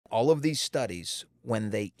all of these studies,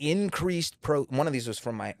 when they increased one of these was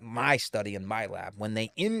from my study in my lab. When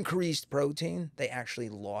they increased protein, they actually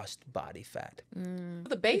lost body fat.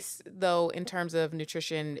 The base, though, in terms of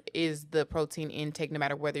nutrition is the protein intake, no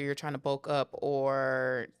matter whether you're trying to bulk up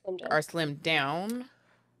or slim down.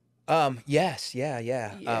 Yes,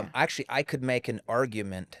 yeah. Actually, I could make an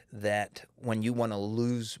argument that when you want to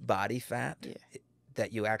lose body fat,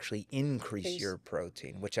 that you actually increase your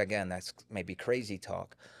protein, which again, that's maybe crazy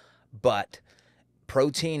talk, but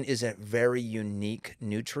protein is a very unique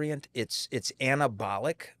nutrient. It's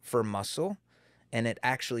anabolic for muscle, and it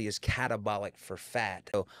actually is catabolic for fat.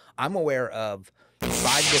 So I'm aware of 5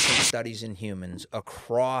 different studies in humans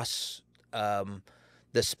across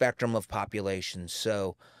the spectrum of populations.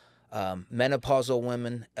 So menopausal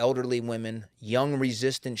women, elderly women, young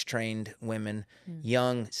resistance-trained women,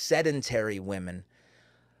 young sedentary women,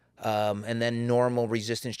 and then normal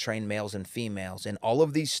resistance-trained males and females. And all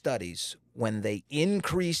of these studies, when they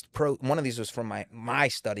increased one of these was from my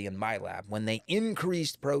study in my lab. When they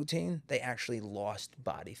increased protein, they actually lost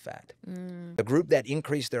body fat. The group that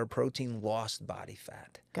increased their protein lost body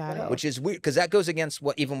fat. Got it. Which is weird, because that goes against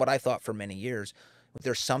what I thought for many years.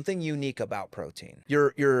 There's something unique about protein.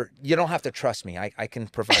 You don't have to trust me. I can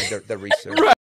provide the research.